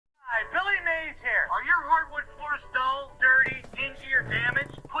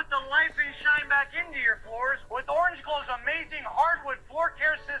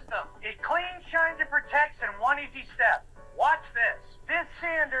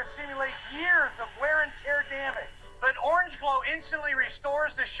years of wear and tear damage. But Orange Glo instantly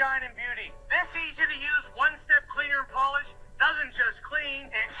restores the shine and beauty. This easy-to-use one-step cleaner and polish doesn't just clean,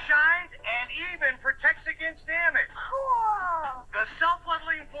 it shines and even protects against damage. Cool. The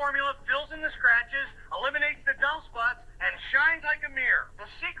self-leveling formula fills in the scratches, eliminates the dull spots, and shines like a mirror. The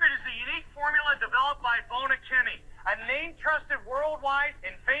secret is the unique formula developed by Bona Chemi, a name trusted worldwide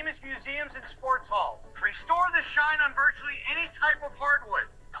in famous museums and sports halls. Restore the shine on virtually any type of hardwood.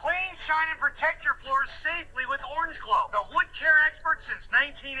 Clean, shine, and protect your floors safely with Orange Glo, the wood care expert since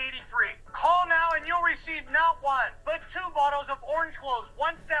 1983. Call now and you'll receive not one, but 2 bottles of Orange Glo's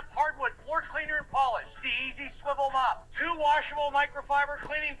one-step hardwood floor cleaner and polish, the Easy Swivel Mop, 2 washable microfiber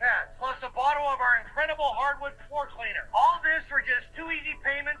cleaning pads, plus a bottle of our incredible hardwood floor cleaner. All this for just 2 easy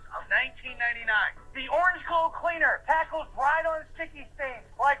payments of $19.99. The Orange Glo cleaner tackles ride-on sticky stains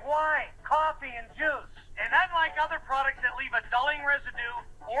like wine, coffee, and juice. And unlike other products that leave a dulling residue,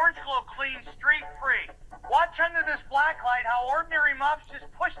 Orange Glo cleans streak-free. Watch under this black light how ordinary mops just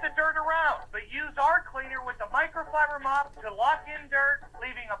push the dirt around, but use our cleaner with the microfiber mop to lock in dirt,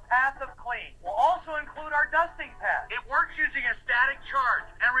 leaving a path of clean. We'll also include our dusting pad. It works using a static charge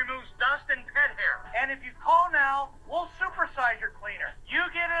and removes dust and pet hair. And if you call now, we'll supersize your cleaner. You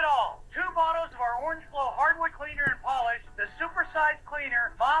get it all. 2 bottles of our Orange Glo hardwood cleaner and polish, the supersized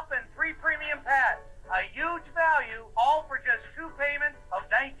cleaner, mop, and 3 premium pads. A huge value, all for just 2 payments of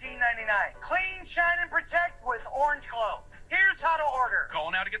 $19.99. Clean, shine, and protect with Orange Glo. Here's how to order.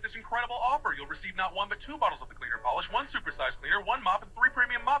 Call now to get this incredible offer. You'll receive not 1 but 2 bottles of the cleaner polish, 1 supersized cleaner, 1 mop, and 3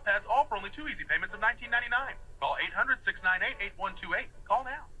 premium mop pads, all for only 2 easy payments of $19.99. Call 800-698-8128. Call